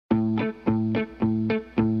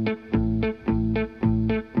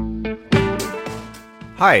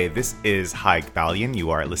Hi, this is Haig Balian.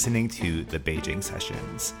 You are listening to the Beijing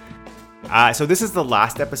Sessions. So this is the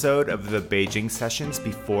last episode of the Beijing Sessions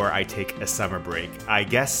before I take a summer break. I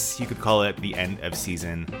guess you could call it the end of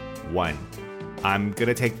season 1. I'm going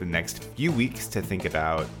to take the next few weeks to think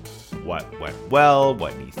about what went well,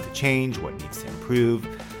 what needs to change, what needs to improve.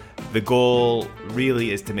 The goal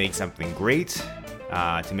really is to make something great,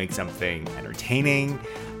 to make something entertaining.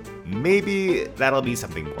 Maybe that'll be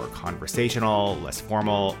something more conversational, less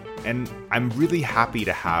formal, and I'm really happy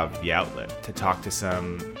to have the outlet to talk to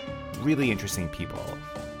some really interesting people.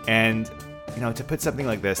 And, to put something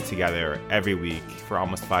like this together every week for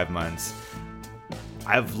almost 5 months,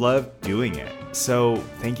 I've loved doing it. So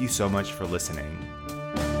thank you so much for listening.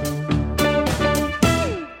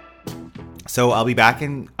 So I'll be back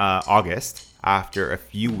in August after a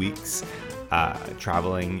few weeks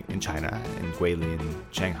traveling in China, in Guilin,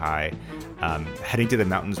 Shanghai, heading to the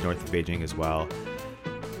mountains north of Beijing as well.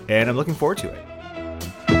 And I'm looking forward to it.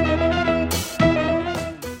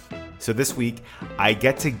 So this week, I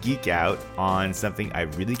get to geek out on something I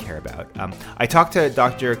really care about. I talked to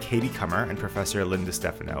Dr. Katie Cummer and Professor Lynne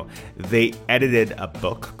DiStefano. They edited a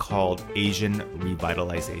book called Asian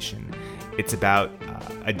Revitalization. It's about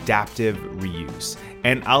adaptive reuse,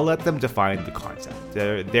 and I'll let them define the concept.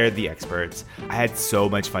 They're the experts. I had so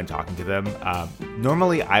much fun talking to them.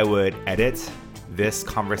 Normally, I would edit this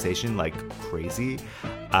conversation like crazy,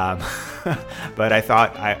 but I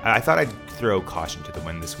thought I'd throw caution to the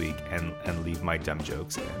wind this week and leave my dumb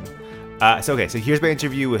jokes in. So here's my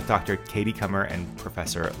interview with Dr. Katie Cummer and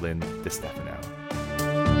Professor Lynne DiStefano.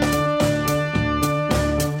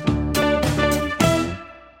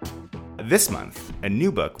 This month, a new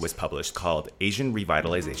book was published called Asian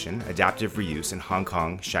Revitalization, Adaptive Reuse in Hong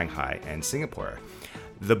Kong, Shanghai, and Singapore.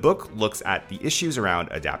 The book looks at the issues around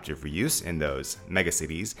adaptive reuse in those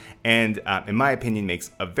megacities and, in my opinion,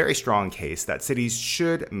 makes a very strong case that cities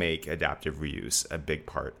should make adaptive reuse a big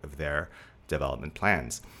part of their development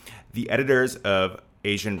plans. The editors of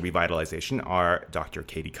Asian Revitalization are Dr.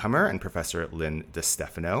 Katie Cummer and Professor Lynne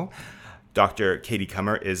DiStefano. Dr. Katie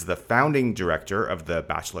Cummer is the founding director of the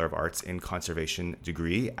Bachelor of Arts in Conservation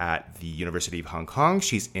degree at the University of Hong Kong.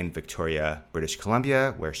 She's in Victoria, British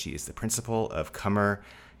Columbia, where she is the principal of Cummer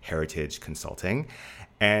Heritage Consulting.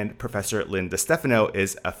 And Professor Lynne DiStefano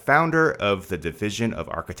is a founder of the Division of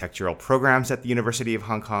Architectural Programs at the University of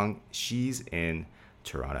Hong Kong. She's in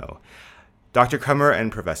Toronto. Dr. Cummer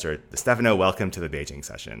and Professor DiStefano, welcome to the Beijing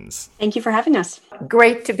Sessions. Thank you for having us.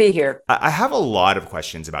 Great to be here. I have a lot of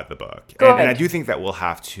questions about the book. And I do think that we'll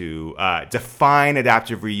have to define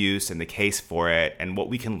adaptive reuse and the case for it and what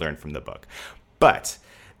we can learn from the book. But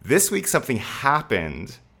this week, something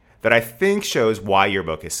happened that I think shows why your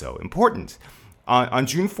book is so important. On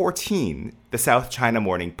June 14, the South China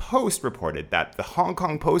Morning Post reported that the Hong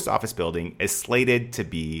Kong Post Office building is slated to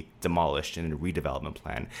be demolished in a redevelopment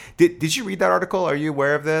plan. Did you read that article? Are you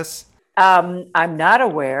aware of this? I'm not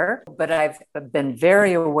aware, but I've been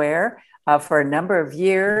very aware for a number of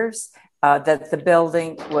years that the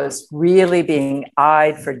building was really being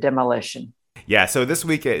eyed for demolition. Yeah, so this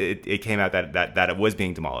week it came out that it was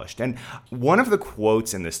being demolished. And one of the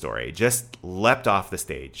quotes in the story just leapt off the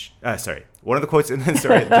stage. One of the quotes in the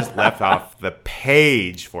story just leapt off the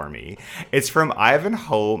page for me. It's from Ivan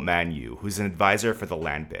Ho Man Yu, who's an advisor for the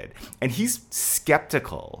land bid. And he's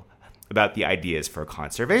skeptical about the ideas for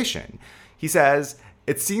conservation. He says,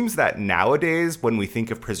 "It seems that nowadays, when we think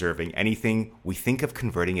of preserving anything, we think of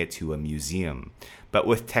converting it to a museum. But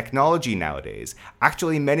with technology nowadays,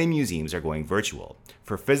 actually many museums are going virtual.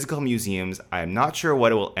 For physical museums, I am not sure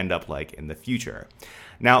what it will end up like in the future."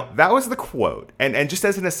 Now, that was the quote. And just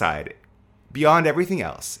as an aside, beyond everything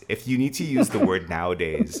else, if you need to use the word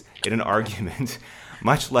nowadays in an argument,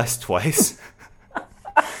 much less twice,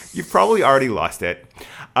 you've probably already lost it.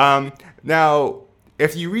 Now,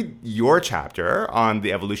 if you read your chapter on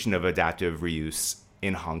the evolution of adaptive reuse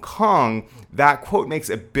in Hong Kong, that quote makes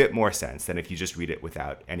a bit more sense than if you just read it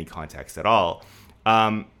without any context at all.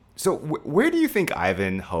 So where do you think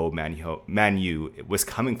Ivan Ho Man Yu was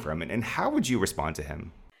coming from, and how would you respond to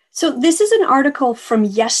him? So this is an article from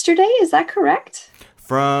yesterday, is that correct?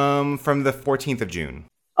 From the 14th of June.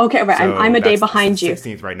 Okay, right. So I'm a day behind you.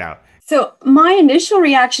 16th right now. So my initial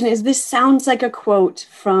reaction is this sounds like a quote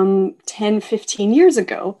from 10, 15 years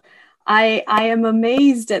ago. I am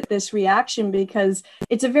amazed at this reaction because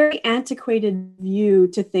it's a very antiquated view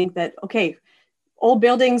to think that, okay, old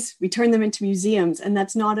buildings, we turn them into museums, and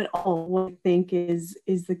that's not at all what I think is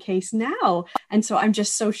the case now. And so I'm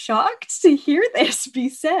just so shocked to hear this be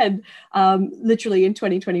said literally in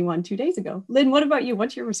 2021, 2 days ago. Lynn, what about you?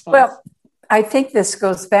 What's your response? Well, I think this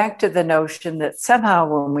goes back to the notion that somehow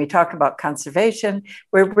when we talk about conservation,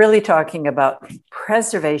 we're really talking about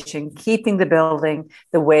preservation, keeping the building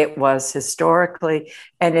the way it was historically.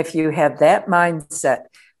 And if you have that mindset,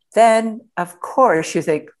 then of course you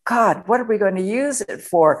think, God, what are we going to use it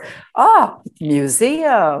for?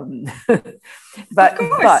 Museum. but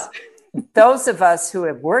those of us who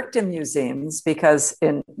have worked in museums, because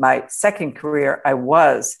in my second career, I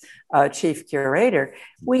was chief curator,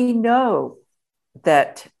 we know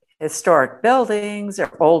that historic buildings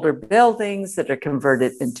or older buildings that are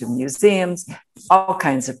converted into museums, all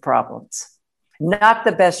kinds of problems. Not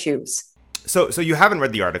the best use. So you haven't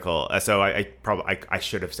read the article, so I probably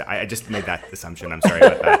should have said. I just made that assumption. I'm sorry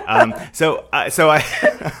about that.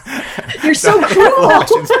 You're so cruel.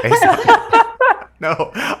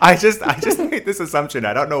 No, I just made this assumption.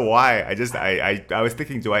 I don't know why. I was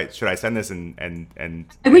thinking, should I send this and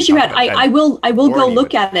I wish you had. I will go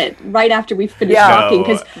look at it right after we finish talking,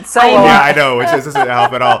 because I know, which doesn't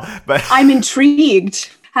help at all. But I'm intrigued.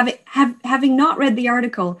 Having not read the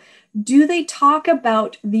article, do they talk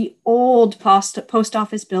about the old post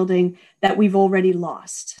office building that we've already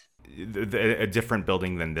lost? A different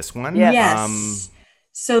building than this one? Yes.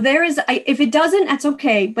 So there is, if it doesn't, that's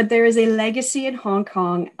okay. But there is a legacy in Hong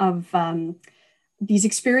Kong of these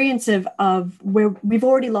experiences of where we've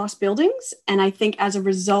already lost buildings. And I think as a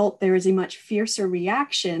result, there is a much fiercer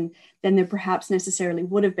reaction than there perhaps necessarily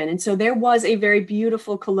would have been. And so there was a very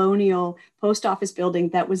beautiful colonial post office building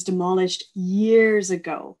that was demolished years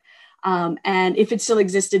ago. And if it still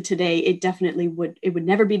existed today, it definitely would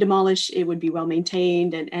never be demolished. It would be well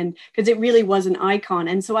maintained, and because it really was an icon.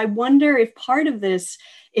 And so I wonder if part of this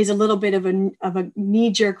is a little bit of a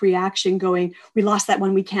knee-jerk reaction going, we lost that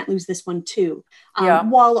one, we can't lose this one too.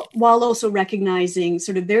 While also recognizing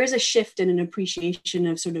sort of there is a shift and an appreciation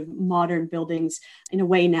of sort of modern buildings in a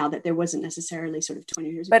way now that there wasn't necessarily sort of 20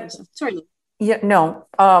 years ago. So, sorry, Lynne. Yeah, no,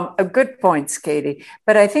 a good point, Katie.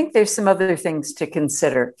 But I think there's some other things to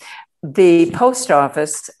consider. The post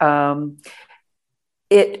office,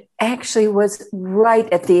 it actually was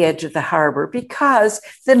right at the edge of the harbor because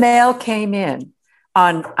the mail came in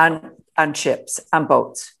on ships, on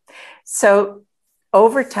boats. So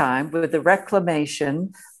over time, with the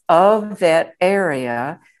reclamation of that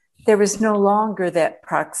area, there was no longer that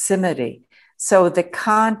proximity. So the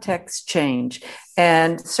context changed.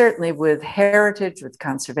 And certainly with heritage, with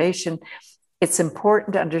conservation, it's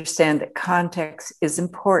important to understand that context is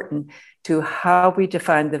important to how we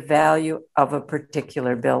define the value of a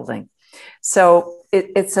particular building. So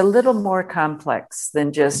it's a little more complex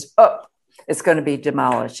than just, it's going to be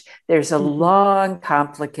demolished. There's a long,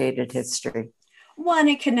 complicated history. One,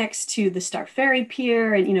 it connects to the Star Ferry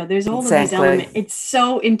Pier, and there's all of these elements. It's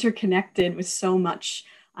so interconnected with so much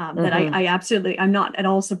that I'm not at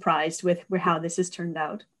all surprised with how this has turned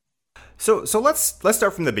out. So let's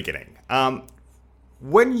start from the beginning.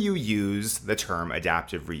 When you use the term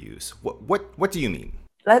adaptive reuse, what do you mean?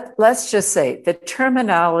 Let's just say the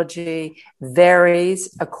terminology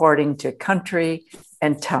varies according to country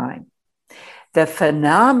and time. The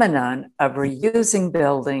phenomenon of reusing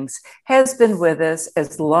buildings has been with us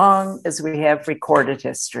as long as we have recorded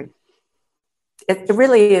history. It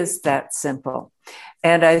really is that simple.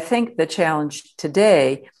 And I think the challenge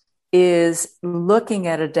today is looking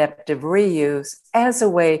at adaptive reuse as a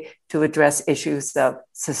way to address issues of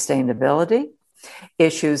sustainability,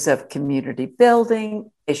 issues of community building,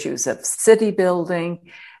 issues of city building,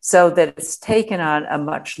 so that it's taken on a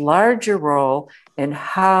much larger role in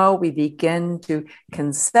how we begin to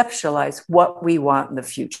conceptualize what we want in the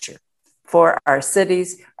future for our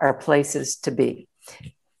cities, our places to be.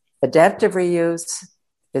 Adaptive reuse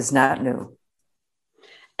is not new.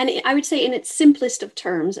 And I would say in its simplest of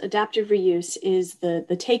terms, adaptive reuse is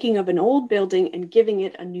the taking of an old building and giving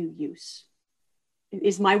it a new use. It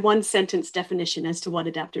is my one sentence definition as to what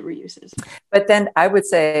adaptive reuse is. But then I would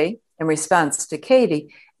say, in response to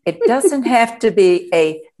Katie, it doesn't have to be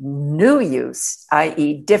a new use,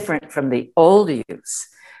 i.e. different from the old use.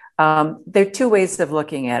 There are two ways of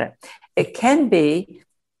looking at it. It can be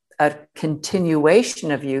a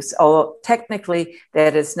continuation of use, although technically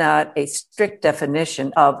that is not a strict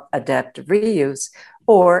definition of adaptive reuse,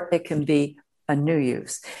 or it can be a new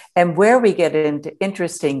use. And where we get into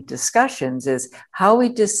interesting discussions is how we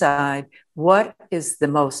decide what is the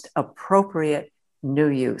most appropriate new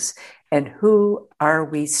use and who are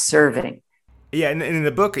we serving. Yeah, and in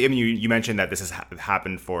the book, I mean, you mentioned that this has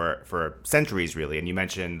happened for centuries, really, and you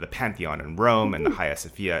mentioned the Pantheon in Rome and the Hagia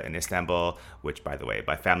Sophia in Istanbul, which, by the way,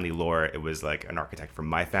 by family lore, it was like an architect from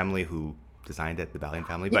my family who designed it, the Balian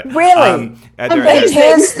family. But really,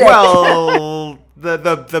 amazing. Well,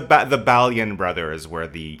 the Balian brothers were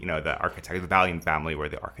the architect, the Balian family were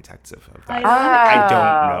the architects of that. I I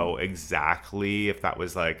don't know exactly if that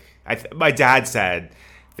was like my dad said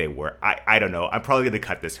they were. I don't know. I'm probably going to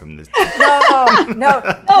cut this from this. No.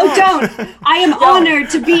 Oh, don't! I am honored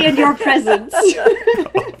to be in your presence.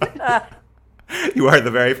 You are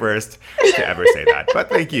the very first to ever say that, but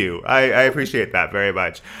thank you. I appreciate that very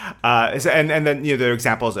much. And then there are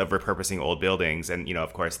examples of repurposing old buildings, and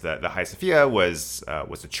of course the Hagia Sophia was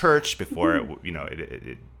a church before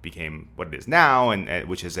it became what it is now, and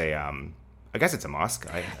which is I guess it's a mosque.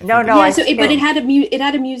 But it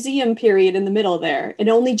had a museum period in the middle there. It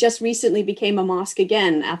only just recently became a mosque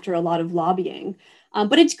again after a lot of lobbying.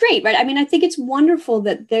 But it's great, right? I mean, I think it's wonderful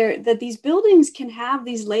that these buildings can have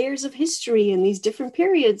these layers of history and these different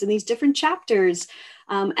periods and these different chapters,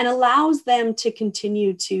 and allows them to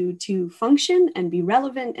continue to function and be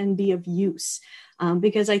relevant and be of use.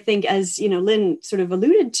 Because I think, as Lynne sort of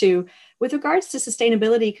alluded to, with regards to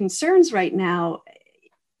sustainability concerns right now,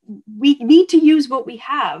 we need to use what we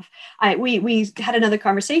have. We had another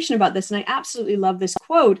conversation about this, and I absolutely love this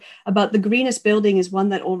quote about the greenest building is one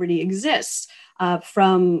that already exists.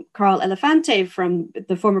 From Carl Elefante, from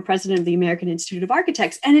the former president of the American Institute of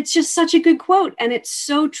Architects. And it's just such a good quote. And it's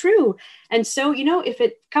so true. And so, if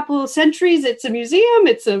a couple of centuries, it's a museum,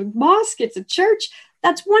 it's a mosque, it's a church,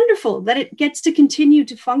 that's wonderful that it gets to continue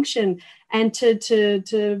to function and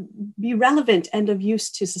to be relevant and of use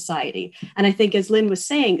to society. And I think, as Lynne was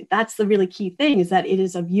saying, that's the really key thing, is that it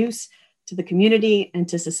is of use to the community and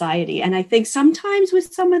to society. And I think sometimes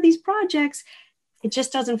with some of these projects, it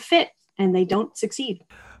just doesn't fit, and they don't succeed.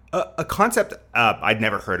 A concept I'd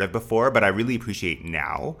never heard of before, but I really appreciate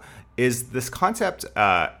now, is this concept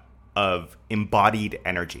of embodied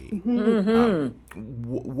energy.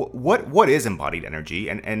 What is embodied energy,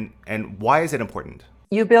 and why is it important?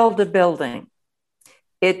 You build a building.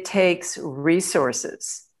 It takes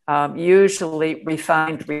resources, usually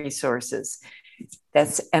refined resources.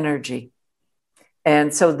 That's energy.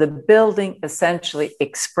 And so the building essentially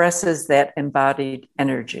expresses that embodied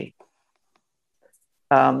energy.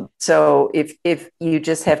 So if you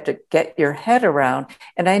just have to get your head around,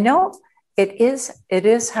 and I know it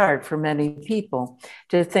is hard for many people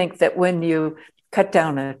to think that when you cut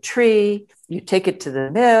down a tree, you take it to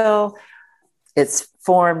the mill, it's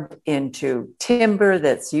formed into timber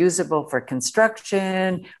that's usable for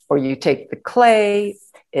construction, or you take the clay,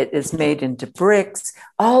 it is made into bricks,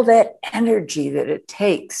 all that energy that it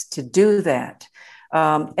takes to do that.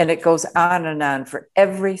 And it goes on and on for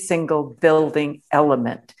every single building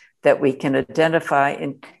element that we can identify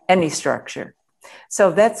in any structure. So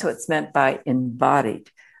that's what's meant by embodied.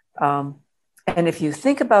 And if you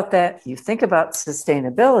think about that, you think about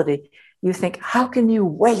sustainability, you think, how can you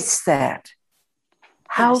waste that?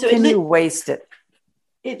 How can you waste it?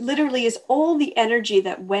 It literally is all the energy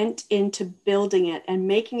that went into building it and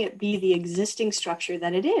making it be the existing structure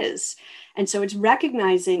that it is. And so it's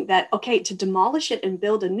recognizing that, okay, to demolish it and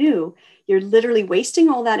build anew, you're literally wasting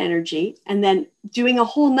all that energy and then doing a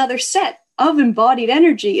whole nother set of embodied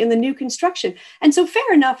energy in the new construction. And so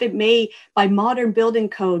fair enough, it may, by modern building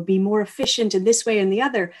code, be more efficient in this way and the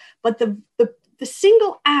other, but the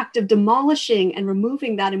single act of demolishing and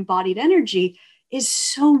removing that embodied energy is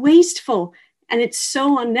so wasteful. And it's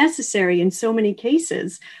so unnecessary in so many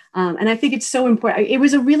cases. And I think it's so important. It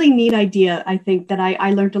was a really neat idea, I think, that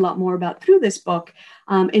I learned a lot more about through this book,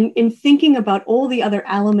 in thinking about all the other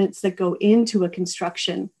elements that go into a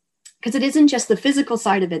construction. Because it isn't just the physical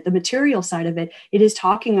side of it, the material side of it. It is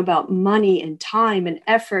talking about money and time and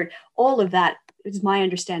effort. All of that is my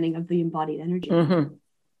understanding of the embodied energy. Mm-hmm.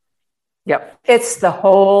 Yep. It's the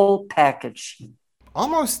whole package.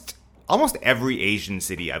 Almost every Asian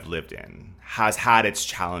city I've lived in has had its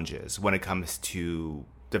challenges when it comes to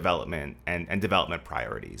development and development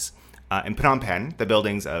priorities. In Phnom Penh, the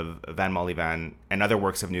buildings of Van Molivan and other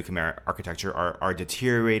works of new Khmer architecture are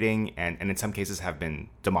deteriorating and in some cases have been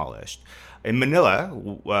demolished. In Manila,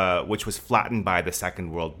 which was flattened by the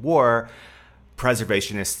Second World War,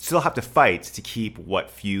 preservationists still have to fight to keep what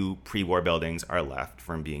few pre-war buildings are left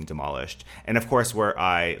from being demolished. And of course, where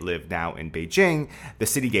I live now in Beijing, the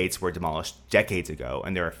city gates were demolished decades ago,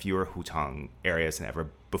 and there are fewer hutong areas than ever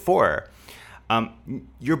before.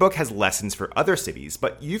 Your book has lessons for other cities,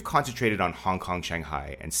 but you've concentrated on Hong Kong,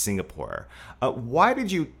 Shanghai, and Singapore. Why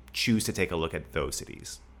did you choose to take a look at those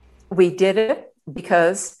cities? We did it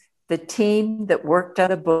because the team that worked on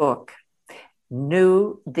the book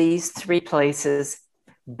knew these three places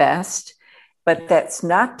best, but that's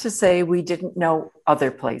not to say we didn't know other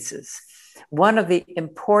places. One of the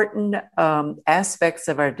important aspects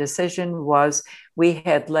of our decision was we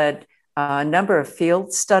had led a number of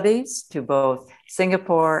field studies to both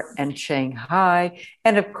Singapore and Shanghai.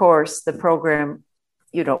 And of course, the program,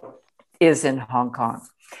 is in Hong Kong.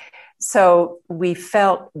 So we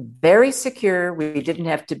felt very secure. We didn't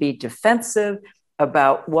have to be defensive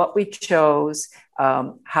about what we chose,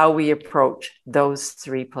 how we approach those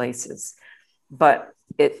three places. But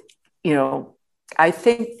I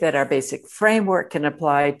think that our basic framework can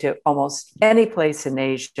apply to almost any place in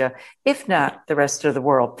Asia, if not the rest of the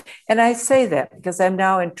world. And I say that because I'm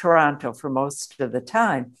now in Toronto for most of the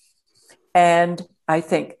time. And I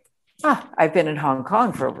think, I've been in Hong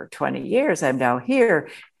Kong for over 20 years. I'm now here.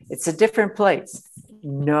 It's a different place.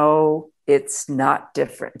 No, it's not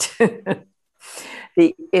different.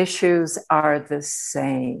 The issues are the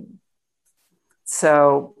same.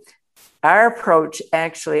 So our approach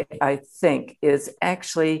actually, I think,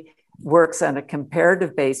 works on a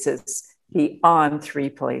comparative basis beyond three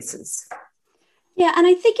places. Yeah, and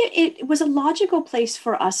I think it was a logical place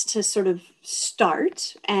for us to sort of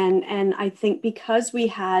start. And I think because we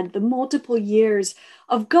had the multiple years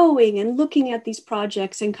of going and looking at these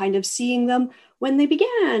projects and kind of seeing them when they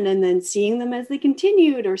began and then seeing them as they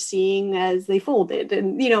continued or seeing as they folded.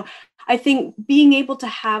 And, I think being able to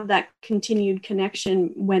have that continued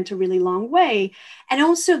connection went a really long way. And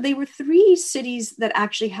also they were three cities that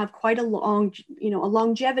actually have quite a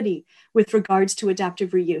longevity with regards to adaptive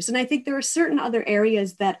reuse. And I think there are certain other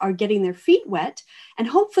areas that are getting their feet wet. And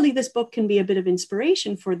hopefully this book can be a bit of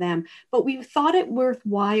inspiration for them. But we thought it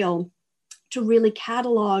worthwhile to really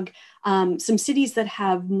catalog some cities that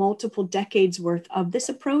have multiple decades worth of this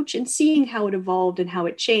approach and seeing how it evolved and how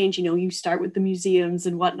it changed. You start with the museums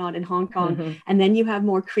and whatnot in Hong Kong, and then you have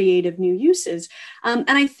more creative new uses. And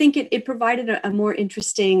I think it provided a more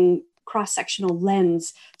interesting cross-sectional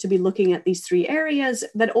lens to be looking at these three areas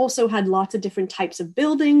that also had lots of different types of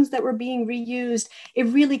buildings that were being reused. It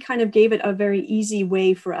really kind of gave it a very easy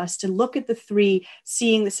way for us to look at the three,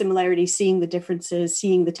 seeing the similarities, seeing the differences,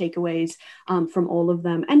 seeing the takeaways from all of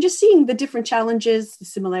them, and just seeing the different challenges, the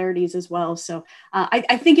similarities as well. So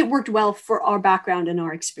I think it worked well for our background and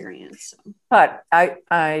our experience. But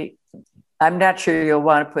I'm not sure you'll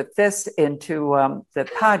want to put this into the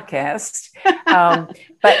podcast,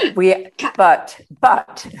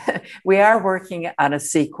 but we are working on a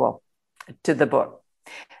sequel to the book.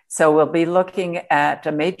 So we'll be looking at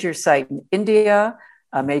a major site in India,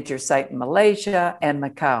 a major site in Malaysia, and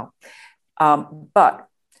Macau. But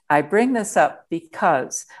I bring this up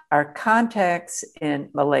because our contacts in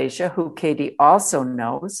Malaysia, who Katie also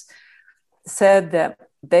knows, said that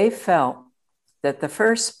they felt that the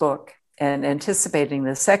first book and anticipating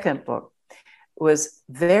the second book was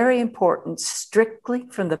very important strictly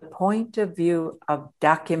from the point of view of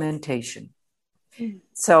documentation.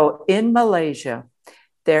 So in Malaysia,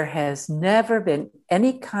 there has never been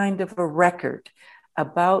any kind of a record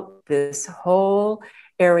about this whole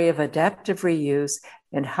area of adaptive reuse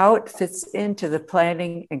and how it fits into the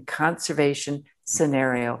planning and conservation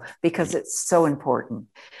scenario, because it's so important.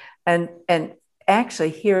 And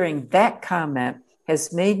actually hearing that comment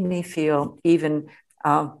has made me feel even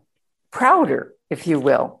prouder, if you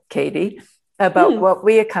will, Katie, about what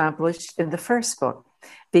we accomplished in the first book,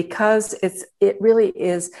 because it's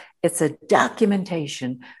a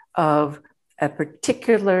documentation of a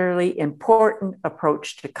particularly important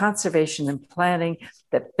approach to conservation and planning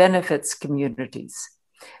that benefits communities.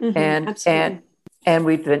 And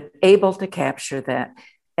we've been able to capture that.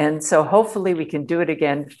 And so hopefully we can do it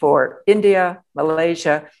again for India,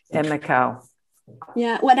 Malaysia, and Macau.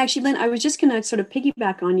 Yeah, well, actually, Lynne, I was just going to sort of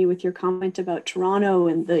piggyback on you with your comment about Toronto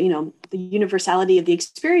and the universality of the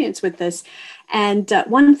experience with this. And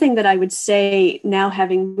one thing that I would say now,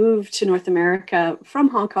 having moved to North America from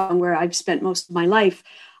Hong Kong, where I've spent most of my life,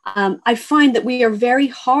 I find that we are very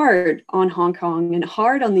hard on Hong Kong and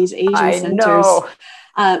hard on these Asian centers.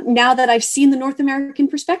 Now that I've seen the North American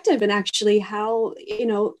perspective and actually how,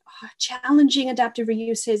 challenging adaptive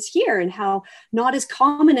reuse is here and how not as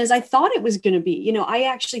common as I thought it was going to be. I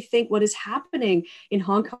actually think what is happening in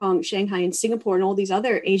Hong Kong, Shanghai, and Singapore, and all these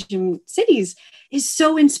other Asian cities is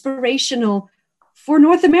so inspirational for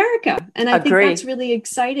North America. And I think that's really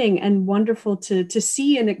exciting and wonderful to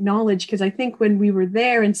see and acknowledge, because I think when we were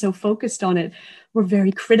there and so focused on it, we're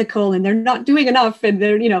very critical and they're not doing enough. And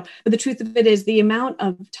but the truth of it is the amount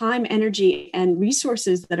of time, energy, and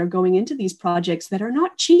resources that are going into these projects that are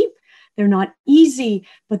not cheap, they're not easy,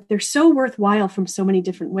 but they're so worthwhile from so many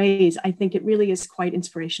different ways. I think it really is quite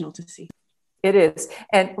inspirational to see. It is.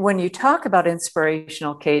 And when you talk about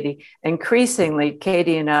inspirational, Katie, increasingly,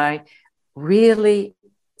 Katie and I really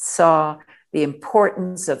saw the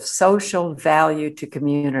importance of social value to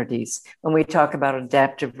communities when we talk about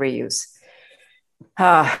adaptive reuse.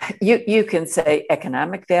 You can say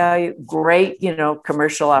economic value, great,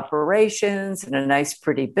 commercial operations and a nice,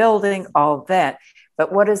 pretty building, all that.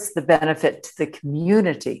 But what is the benefit to the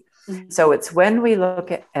community? Mm-hmm. So it's when we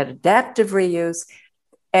look at adaptive reuse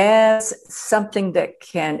as something that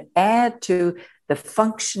can add to the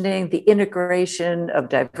functioning, the integration of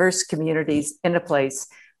diverse communities in a place,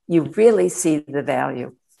 you really see the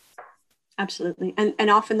value. Absolutely. And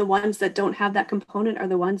often the ones that don't have that component are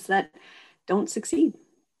the ones that don't succeed.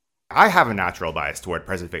 I have a natural bias toward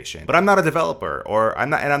preservation, but I'm not a developer, I'm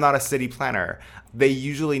not a city planner. They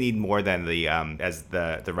usually need more than as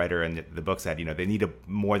the writer in the book said, they need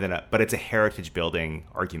more than but it's a heritage building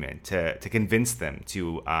argument to convince them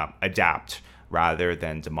to adapt rather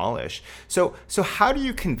than demolish. So how do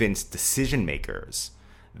you convince decision makers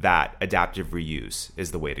that adaptive reuse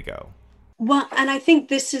is the way to go? Well, and I think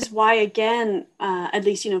this is why, again, at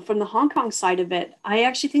least, from the Hong Kong side of it, I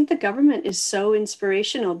actually think the government is so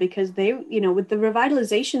inspirational because they, with the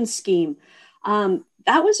revitalization scheme,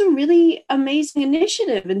 that was a really amazing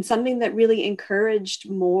initiative and something that really encouraged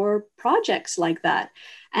more projects like that.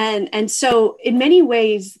 And so in many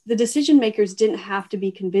ways, the decision makers didn't have to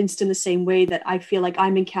be convinced in the same way that I feel like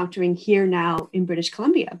I'm encountering here now in British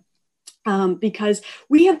Columbia, because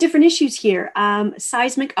we have different issues here.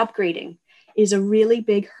 Seismic upgrading is a really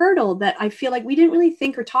big hurdle that I feel like we didn't really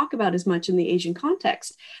think or talk about as much in the Asian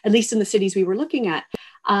context, at least in the cities we were looking at.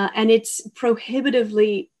 And it's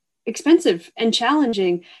prohibitively expensive and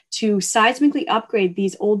challenging to seismically upgrade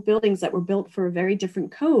these old buildings that were built for a very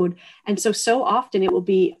different code. And so often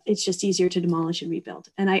it's just easier to demolish and rebuild.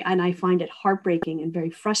 And I find it heartbreaking and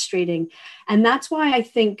very frustrating. And that's why I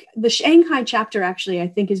think the Shanghai chapter actually, I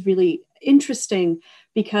think, is really interesting,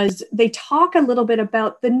 because they talk a little bit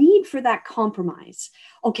about the need for that compromise.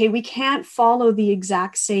 Okay, we can't follow the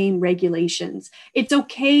exact same regulations. It's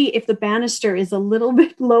okay if the banister is a little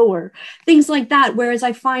bit lower, things like that. Whereas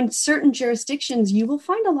I find certain jurisdictions, you will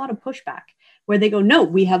find a lot of pushback where they go, no,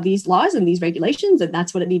 we have these laws and these regulations, and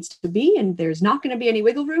that's what it needs to be. And there's not going to be any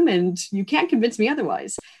wiggle room, and you can't convince me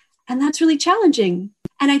otherwise. And that's really challenging.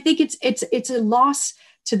 And I think it's a loss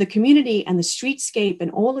to the community and the streetscape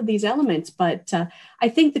and all of these elements. But I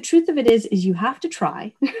think the truth of it is you have to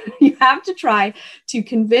try. You have to try to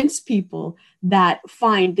convince people that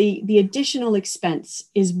fine, the additional expense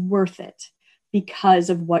is worth it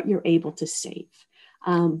because of what you're able to save.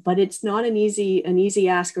 But it's not an easy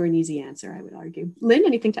ask or an easy answer, I would argue. Lynne,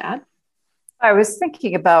 anything to add? I was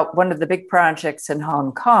thinking about one of the big projects in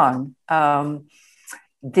Hong Kong,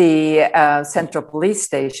 the Central Police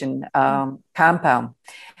Station compound.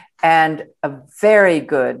 And a very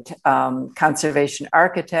good conservation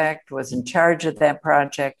architect was in charge of that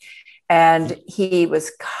project. And he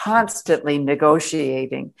was constantly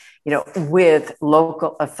negotiating, with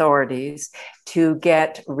local authorities to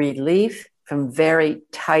get relief from very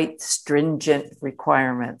tight, stringent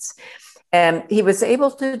requirements. And he was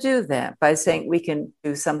able to do that by saying, we can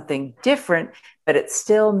do something different, but it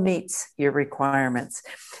still meets your requirements.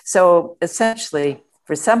 So essentially,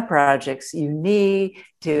 for some projects, you need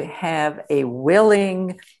to have a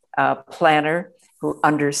willing planner who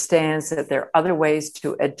understands that there are other ways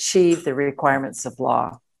to achieve the requirements of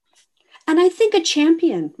law. And I think a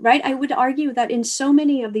champion, right? I would argue that in so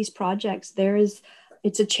many of these projects,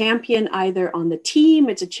 it's a champion either on the team,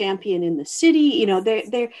 it's a champion in the city.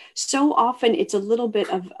 They're so often it's a little bit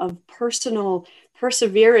of personal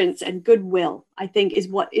perseverance and goodwill, I think,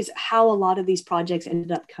 is how a lot of these projects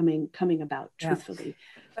ended up coming about, truthfully.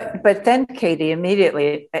 But then, Katie,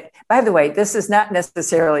 immediately, by the way, this is not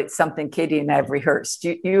necessarily something Katie and I have rehearsed.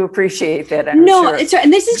 You appreciate that, I'm sure. It's right.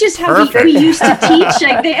 And this is just how we used to teach.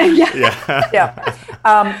 I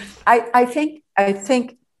think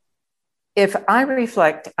if I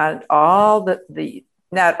reflect on all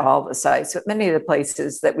not all the sites, but many of the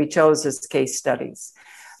places that we chose as case studies,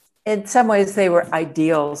 in some ways they were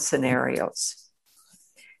ideal scenarios.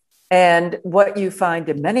 And what you find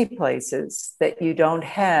in many places that you don't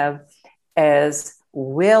have as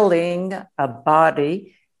willing a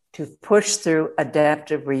body to push through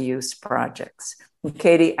adaptive reuse projects. And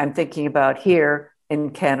Katie, I'm thinking about here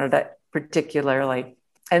in Canada particularly.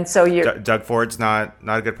 And so Doug Ford's not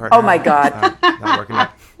a good partner. Oh my God. Not working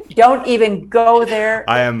out. Don't even go there.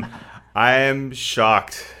 I am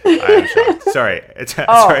shocked. Sorry.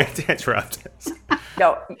 Sorry to interrupt.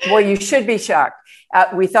 No, well, you should be shocked.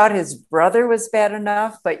 We thought his brother was bad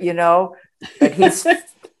enough, but but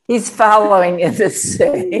he's following in the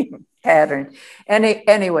same pattern.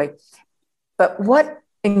 Anyway, but what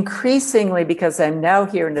increasingly, because I'm now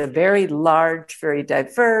here in a very large, very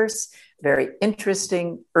diverse, very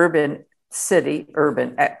interesting urban city,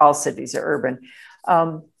 all cities are urban.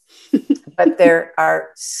 But there are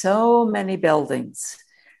so many buildings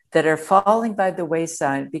that are falling by the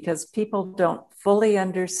wayside because people don't fully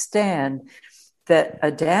understand that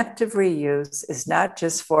adaptive reuse is not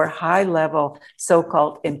just for high level,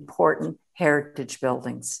 so-called important heritage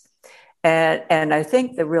buildings. And I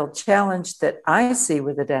think the real challenge that I see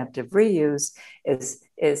with adaptive reuse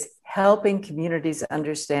is helping communities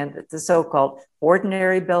understand that the so-called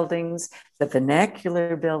ordinary buildings, the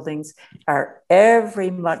vernacular buildings, are every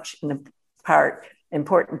much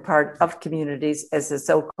important part of communities as the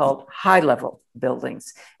so-called high-level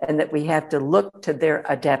buildings, and that we have to look to their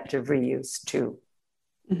adaptive reuse too.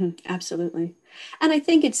 Absolutely. And I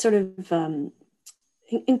think it's sort of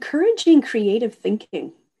encouraging creative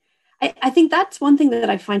thinking. I think that's one thing that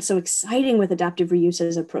I find so exciting with adaptive reuse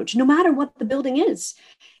as an approach, no matter what the building is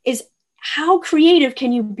how creative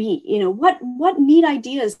can you be? What neat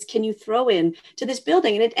ideas can you throw in to this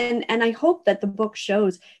building? And I hope that the book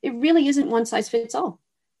shows it really isn't one size fits all.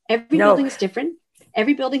 Every building is different.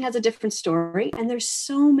 Every building has a different story, and there's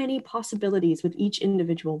so many possibilities with each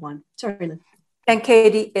individual one. Sorry, Lynn. And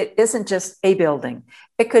Katie, it isn't just a building.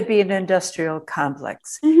 It could be an industrial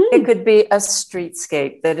complex. It could be a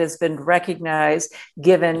streetscape that has been recognized,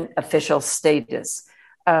 given official status.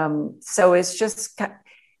 So it's just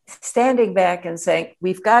standing back and saying,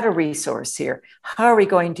 we've got a resource here. How are we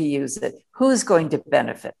going to use it? Who's going to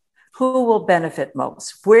benefit? Who will benefit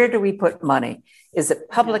most? Where do we put money? Is it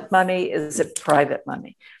public money? Is it private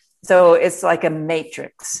money? So it's like a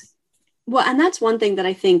matrix. Well, and that's one thing that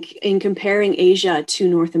I think in comparing Asia to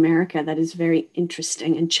North America that is very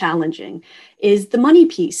interesting and challenging is the money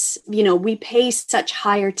piece. We pay such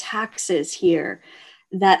higher taxes here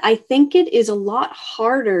that I think it is a lot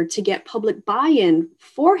harder to get public buy-in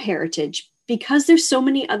for heritage because there's so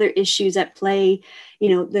many other issues at play.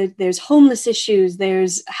 There's homeless issues,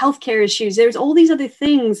 there's healthcare issues, there's all these other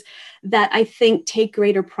things that I think take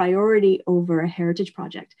greater priority over a heritage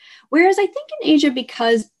project. Whereas I think in Asia,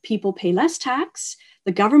 because people pay less tax,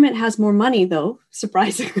 the government has more money, though,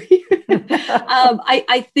 surprisingly.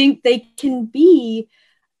 I think they can be,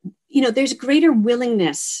 there's greater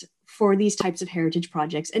willingness for these types of heritage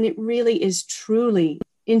projects. And it really is truly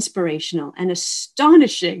inspirational and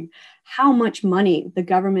astonishing how much money the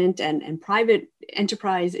government and private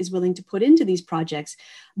enterprise is willing to put into these projects.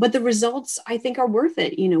 But the results, I think, are worth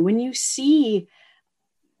it. When you see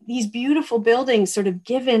these beautiful buildings sort of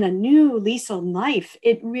given a new lease on life,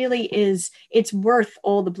 it really is, it's worth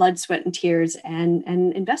all the blood, sweat, and tears and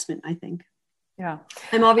investment, I think. Yeah.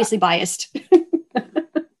 I'm obviously biased.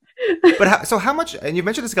 But how much, and you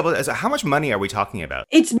mentioned this a couple of times, how much money are we talking about?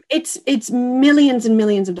 It's millions and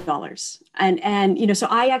millions of dollars. And so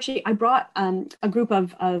I brought a group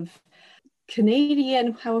of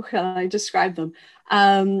Canadian, how can I describe them?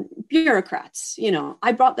 Bureaucrats,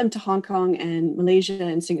 I brought them to Hong Kong and Malaysia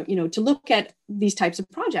and Singapore, to look at these types of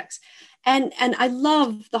projects. And I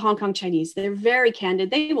love the Hong Kong Chinese. They're very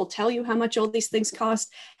candid. They will tell you how much all these things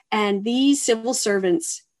cost. And these civil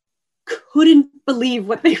servants couldn't believe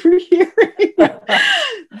what they were hearing,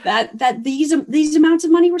 that these amounts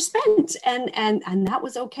of money were spent and that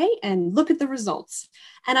was okay. And look at the results.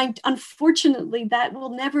 And unfortunately, that will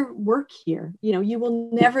never work here. You will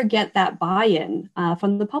never get that buy-in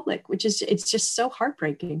from the public, it's just so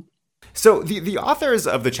heartbreaking. So the authors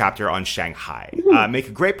of the chapter on Shanghai make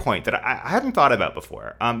a great point that I hadn't thought about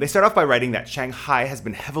before. They start off by writing that Shanghai has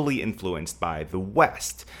been heavily influenced by the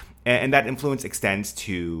West. And that influence extends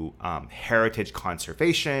to heritage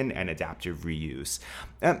conservation and adaptive reuse.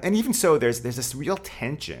 And even so, there's this real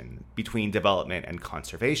tension between development and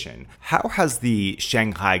conservation. How has the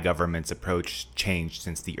Shanghai government's approach changed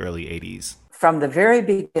since the early 80s? From the very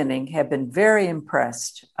beginning, have been very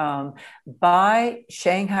impressed by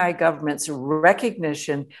Shanghai government's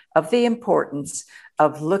recognition of the importance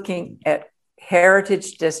of looking at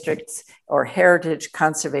heritage districts or heritage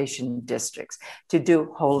conservation districts to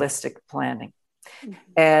do holistic planning.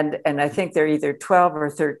 And I think there are either 12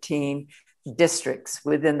 or 13 districts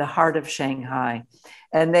within the heart of Shanghai.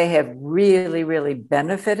 And they have really, really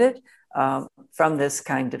benefited from this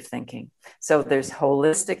kind of thinking. So there's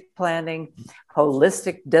holistic planning,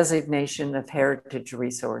 holistic designation of heritage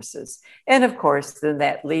resources. And of course, then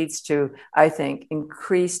that leads to, I think,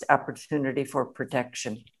 increased opportunity for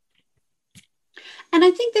protection. And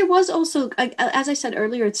I think there was also, as I said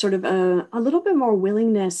earlier, it's sort of a little bit more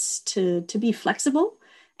willingness to be flexible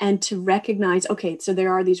and to recognize, okay, so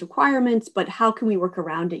there are these requirements, but how can we work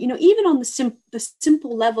around it? Even on the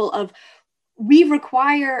simple level of we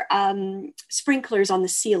require sprinklers on the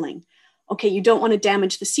ceiling. Okay, you don't want to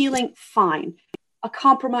damage the ceiling, fine. A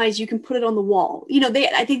compromise, you can put it on the wall.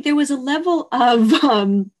 I think there was a level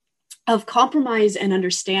of compromise and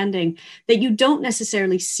understanding that you don't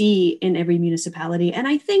necessarily see in every municipality. And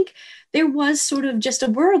I think there was sort of just a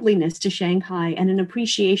worldliness to Shanghai and an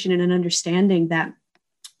appreciation and an understanding that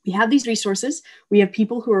we have these resources, we have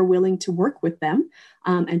people who are willing to work with them,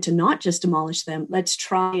 and to not just demolish them. Let's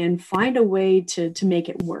try and find a way to make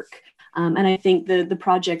it work. And I think the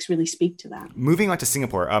projects really speak to that. Moving on to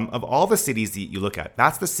Singapore, of all the cities that you look at,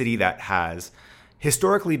 that's the city that has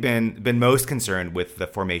historically been most concerned with the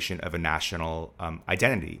formation of a national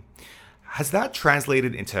identity. Has that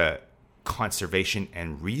translated into conservation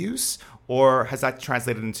and reuse, or has that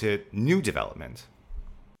translated into new development?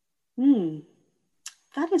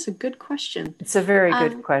 That is a good question. It's a very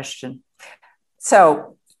good question.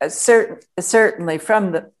 So certainly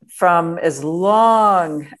from as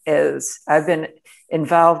long as I've been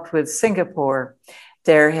involved with Singapore,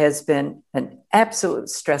 there has been an absolute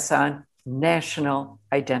stress on national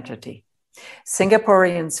identity.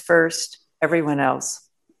 Singaporeans first, everyone else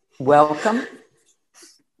welcome,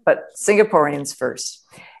 but Singaporeans first.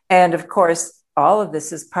 And of course, all of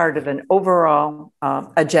this is part of an overall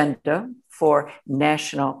agenda for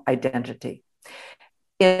national identity.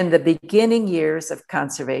 In the beginning years of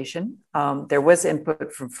conservation, there was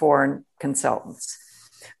input from foreign consultants.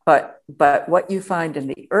 But what you find in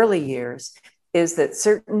the early years is that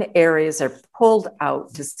certain areas are pulled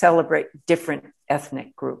out to celebrate different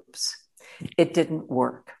ethnic groups. It didn't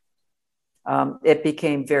work. It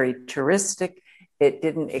became very touristic. It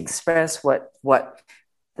didn't express what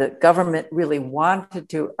the government really wanted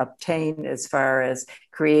to obtain as far as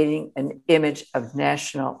creating an image of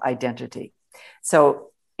national identity.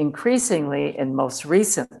 So increasingly and most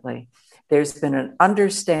recently, there's been an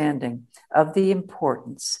understanding of the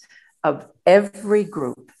importance of every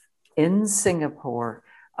group in Singapore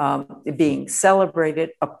being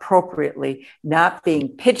celebrated appropriately, not being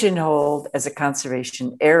pigeonholed as a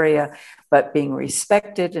conservation area, but being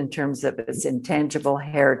respected in terms of its intangible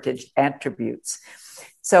heritage attributes.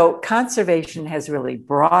 So conservation has really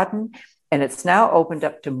broadened, and it's now opened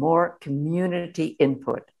up to more community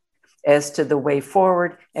input as to the way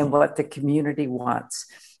forward and what the community wants.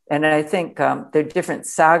 And I think there are different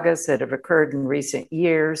sagas that have occurred in recent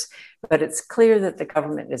years, but it's clear that the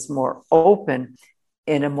government is more open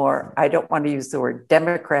in a more, I don't want to use the word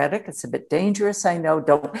democratic, it's a bit dangerous, I know,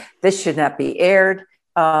 this should not be aired,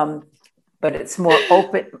 but it's more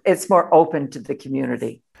open to the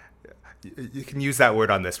community. You can use that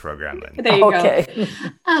word on this program, Lynne. There you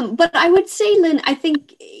go. But I would say, Lynne, I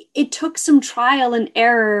think it took some trial and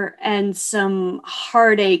error and some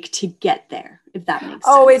heartache to get there, if that makes sense.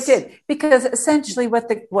 Oh, it did. Because essentially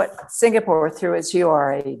what Singapore, through its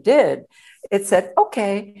URA, did, it said,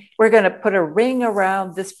 okay, we're going to put a ring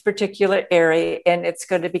around this particular area and it's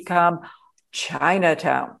going to become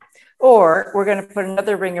Chinatown. Or we're going to put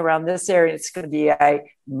another ring around this area. It's going to be a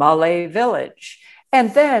Malay village.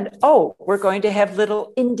 And then, we're going to have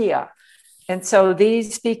Little India. And so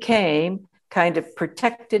these became kind of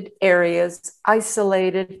protected areas,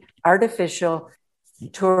 isolated, artificial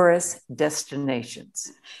tourist destinations.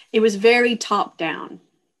 It was very top down.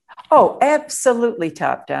 Oh, absolutely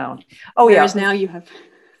top down. Whereas now you have...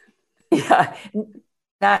 Yeah,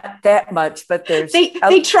 not that much, but there's...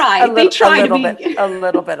 They try a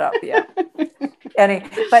little bit up, yeah.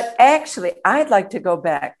 But actually, I'd like to go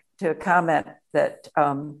back to a comment that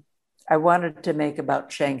I wanted to make about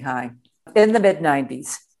Shanghai. In the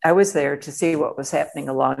mid-90s, I was there to see what was happening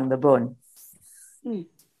along the Bund.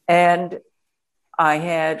 And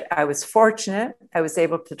I was fortunate. I was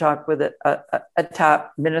able to talk with a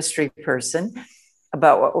top ministry person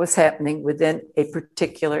about what was happening within a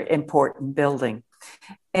particular important building.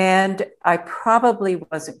 And I probably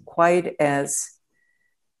wasn't quite as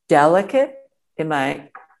delicate in my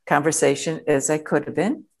conversation as I could have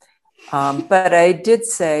been. But I did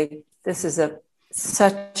say, this is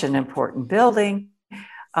such an important building.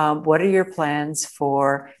 What are your plans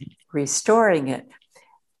for restoring it?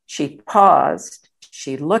 She paused.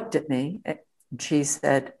 She looked at me. And she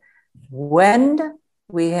said, when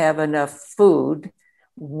we have enough food,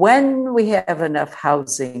 when we have enough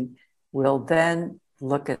housing, we'll then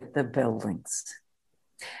look at the buildings.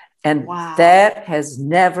 And that has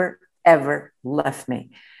never, ever left me.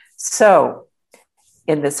 So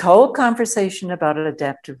in this whole conversation about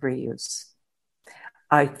adaptive reuse,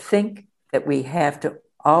 I think that we have to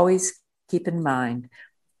always keep in mind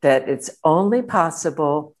that it's only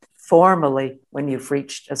possible formally when you've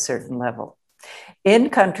reached a certain level. In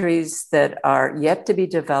countries that are yet to be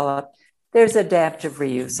developed, there's adaptive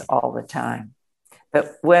reuse all the time.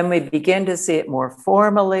 But when we begin to see it more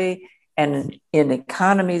formally and in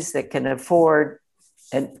economies that can afford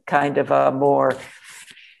and kind of a more,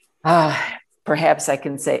 perhaps I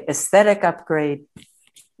can say, aesthetic upgrade,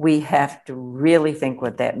 we have to really think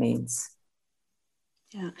what that means.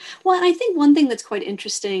 Yeah. Well, and I think one thing that's quite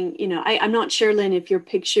interesting, I'm not sure, Lynne, if you're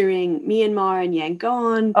picturing Myanmar and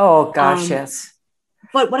Yangon. Oh, gosh, yes.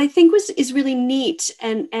 But what I think is really neat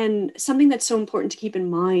and something that's so important to keep in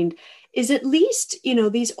mind is at least,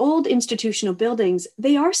 these old institutional buildings,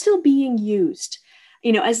 they are still being used.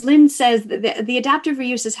 As Lynne says, the adaptive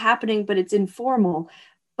reuse is happening, but it's informal.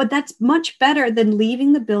 But that's much better than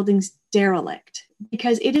leaving the buildings derelict,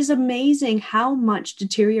 because it is amazing how much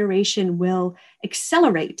deterioration will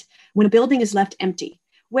accelerate when a building is left empty.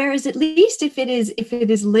 Whereas at least if it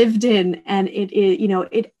is lived in, and it is,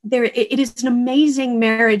 it is an amazing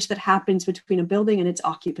marriage that happens between a building and its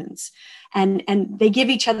occupants, and they give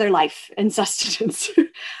each other life and sustenance.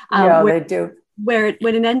 They do.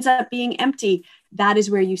 When it ends up being empty, that is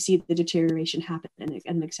where you see the deterioration happen at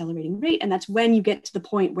an accelerating rate, and that's when you get to the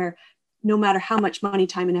point where, no matter how much money,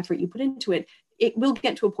 time, and effort you put into it, it will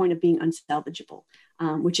get to a point of being unsalvageable,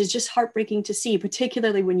 which is just heartbreaking to see,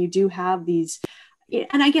 particularly when you do have these.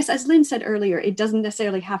 And I guess, as Lynne said earlier, it doesn't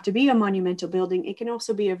necessarily have to be a monumental building. It can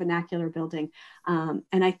also be a vernacular building. And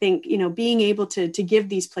I think, being able to give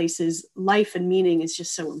these places life and meaning is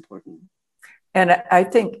just so important. And I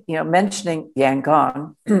think, mentioning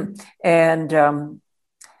Yangon, and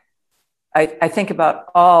I think about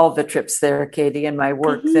all the trips there, Katie, and my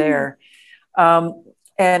work there.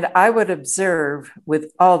 And I would observe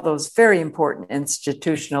with all those very important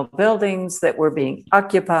institutional buildings that were being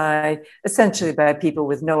occupied essentially by people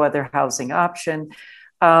with no other housing option,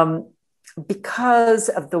 because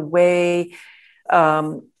of the way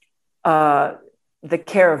the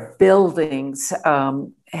care of buildings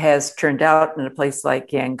has turned out in a place like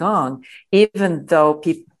Yangon. Even though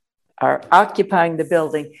people are occupying the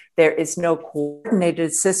building, there is no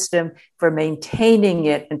coordinated system for maintaining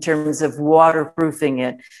it in terms of waterproofing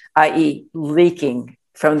it, i.e. leaking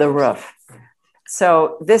from the roof.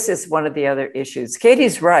 So this is one of the other issues.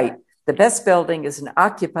 Katie's right. The best building is an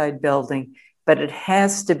occupied building, but it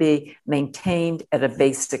has to be maintained at a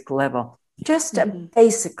basic level, just a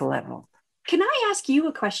basic level. Can I ask you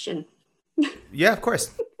a question? Yeah, of course.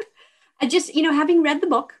 I just, having read the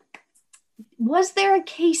book, was there a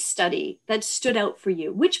case study that stood out for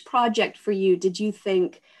you? Which project for you did you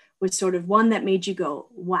think was sort of one that made you go,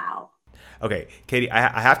 wow? Okay, Katie,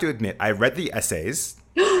 I have to admit, I read the essays.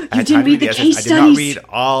 You didn't read the case studies?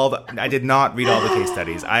 I did not read all the case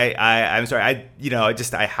studies. I'm sorry. I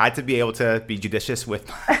had to be able to be judicious with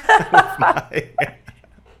my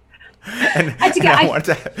and I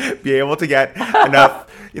wanted to be able to get enough.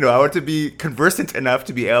 I want to be conversant enough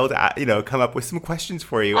to be able to, come up with some questions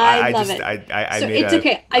for you. I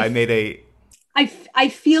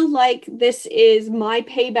feel like this is my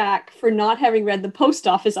payback for not having read the post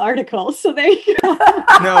office article. So there you go.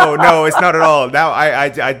 No, it's not at all. Now I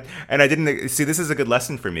didn't see. This is a good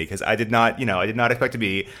lesson for me, because I did not expect to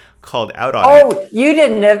be called out on it. Oh,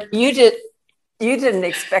 you didn't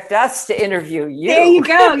expect us to interview you. There you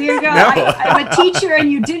go. No. I'm a teacher,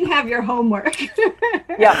 and you didn't have your homework.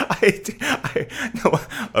 Yeah. No.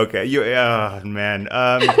 Okay. Man.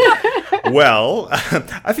 Well,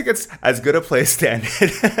 I think it's as good a place to end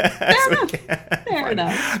it Fair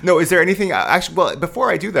enough. No, is there anything actually? Well, before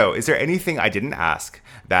I do though, is there anything I didn't ask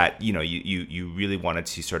that you really wanted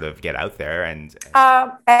to sort of get out there? And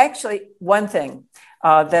actually, one thing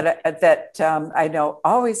that I know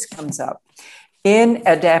always comes up in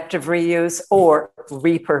adaptive reuse or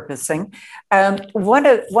repurposing.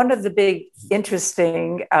 One of the big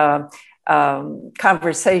interesting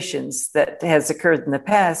conversations that has occurred in the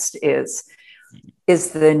past is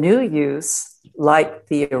the new use like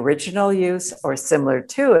the original use or similar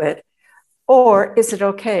to it, or is it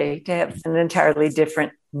okay to have an entirely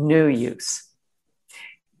different new use?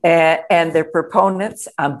 And they're proponents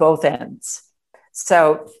on both ends.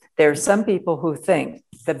 So there are some people who think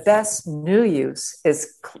the best new use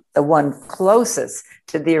is the one closest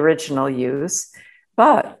to the original use,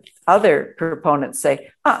 but other proponents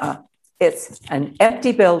say, it's an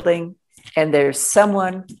empty building and there's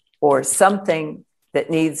someone or something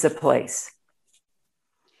that needs a place.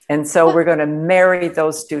 And so we're going to marry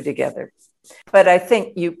those two together. But I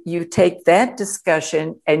think you take that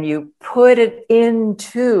discussion and you put it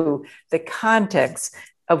into the context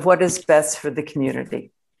of what is best for the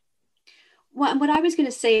community. Well, what I was going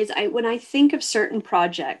to say is when I think of certain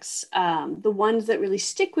projects, the ones that really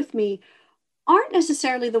stick with me aren't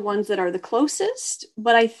necessarily the ones that are the closest,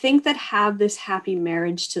 but I think that have this happy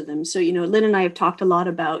marriage to them. So, Lynn and I have talked a lot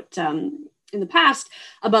about in the past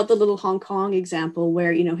about the little Hong Kong example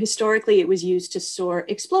where, historically it was used to store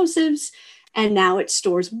explosives and now it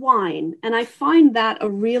stores wine. And I find that a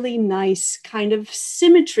really nice kind of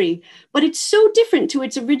symmetry, but it's so different to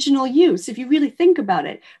its original use if you really think about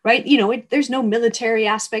it, right? There's no military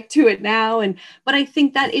aspect to it now. But I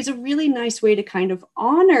think that is a really nice way to kind of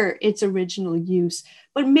honor its original use,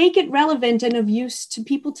 but make it relevant and of use to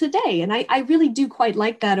people today. And I really do quite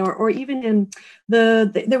like that. Or even in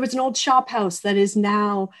there was an old shop house that is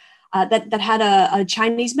now that had a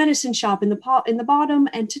Chinese medicine shop in the bottom,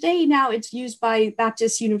 and today now it's used by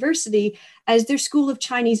Baptist University as their school of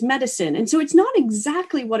Chinese medicine. And so it's not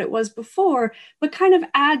exactly what it was before, but kind of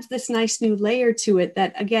adds this nice new layer to it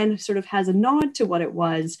that again sort of has a nod to what it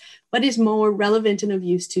was, but is more relevant and of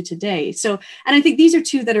use to today. So, and I think these are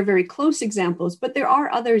two that are very close examples, but there are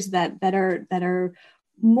others that are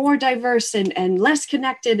more diverse and less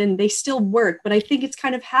connected, and they still work. But I think it's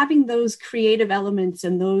kind of having those creative elements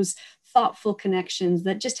and those thoughtful connections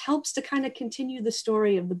that just helps to kind of continue the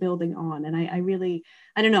story of the building on. And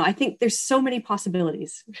I don't know, I think there's so many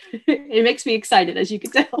possibilities. It makes me excited, as you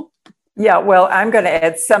can tell. Yeah, well, I'm going to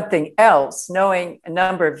add something else. Knowing a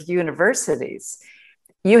number of universities,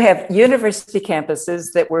 you have university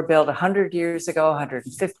campuses that were built 100 years ago,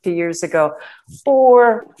 150 years ago,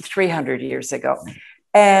 or 300 years ago.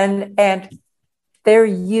 And their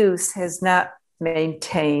use has not been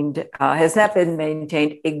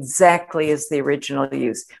maintained exactly as the original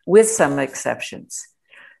use, with some exceptions.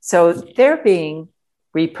 So they're being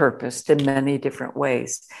repurposed in many different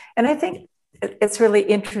ways. And I think it's really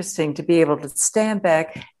interesting to be able to stand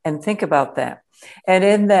back and think about that. And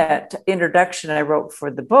in that introduction I wrote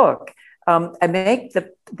for the book, I make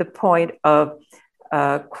the point of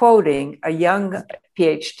quoting a young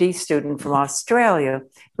PhD student from Australia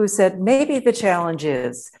who said, maybe the challenge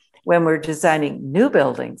is when we're designing new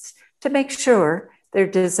buildings to make sure they're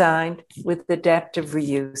designed with adaptive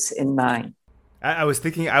reuse in mind. I was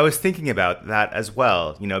thinking about that as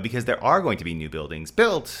well, because there are going to be new buildings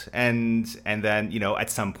built, and then, at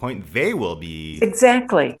some point they will be.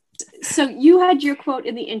 Exactly. So you had your quote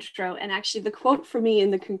in the intro, and actually the quote for me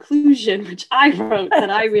in the conclusion, which I wrote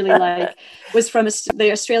that I really like, was from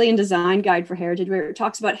the Australian Design Guide for Heritage, where it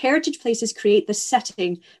talks about heritage places create the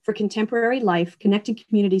setting for contemporary life, connecting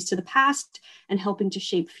communities to the past and helping to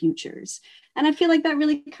shape futures. And I feel like that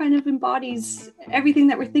really kind of embodies everything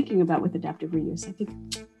that we're thinking about with adaptive reuse. I think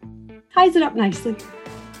ties it up nicely.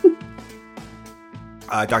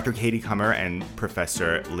 Dr. Katie Cummer and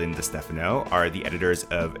Professor Lynne DiStefano are the editors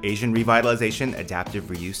of Asian Revitalization, Adaptive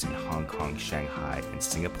Reuse in Hong Kong, Shanghai, and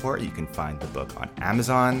Singapore. You can find the book on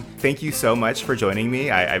Amazon. Thank you so much for joining me.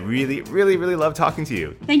 I really, really, really love talking to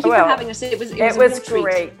you. Thank you for having us. It was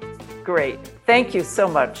great. Great. Thank you so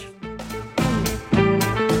much.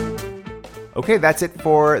 Okay, that's it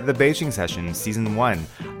for the Beijing session, season 1.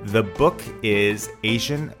 The book is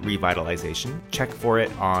Asian Revitalization. Check for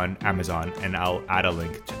it on Amazon, and I'll add a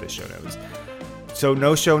link to the show notes. So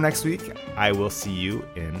no show next week. I will see you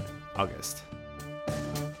in August.